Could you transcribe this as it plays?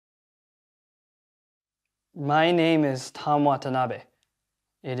My name is Tom Watanabe.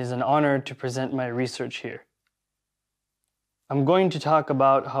 It is an honor to present my research here. I'm going to talk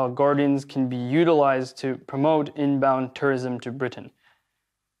about how gardens can be utilized to promote inbound tourism to Britain.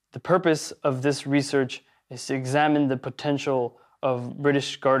 The purpose of this research is to examine the potential of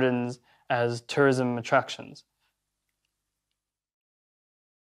British gardens as tourism attractions.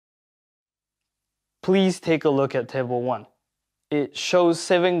 Please take a look at Table 1. It shows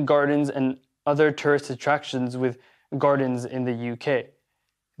 7 gardens and other tourist attractions with gardens in the UK.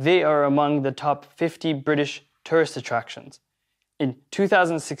 They are among the top 50 British tourist attractions. In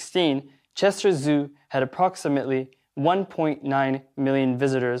 2016, Chester Zoo had approximately 1.9 million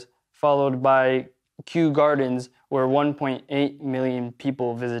visitors, followed by Kew Gardens, where 1.8 million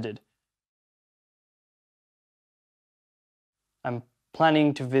people visited. I'm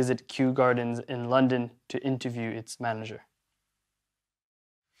planning to visit Kew Gardens in London to interview its manager.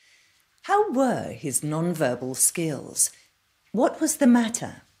 How were his non-verbal skills? What was the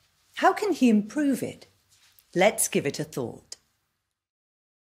matter? How can he improve it? Let's give it a thought.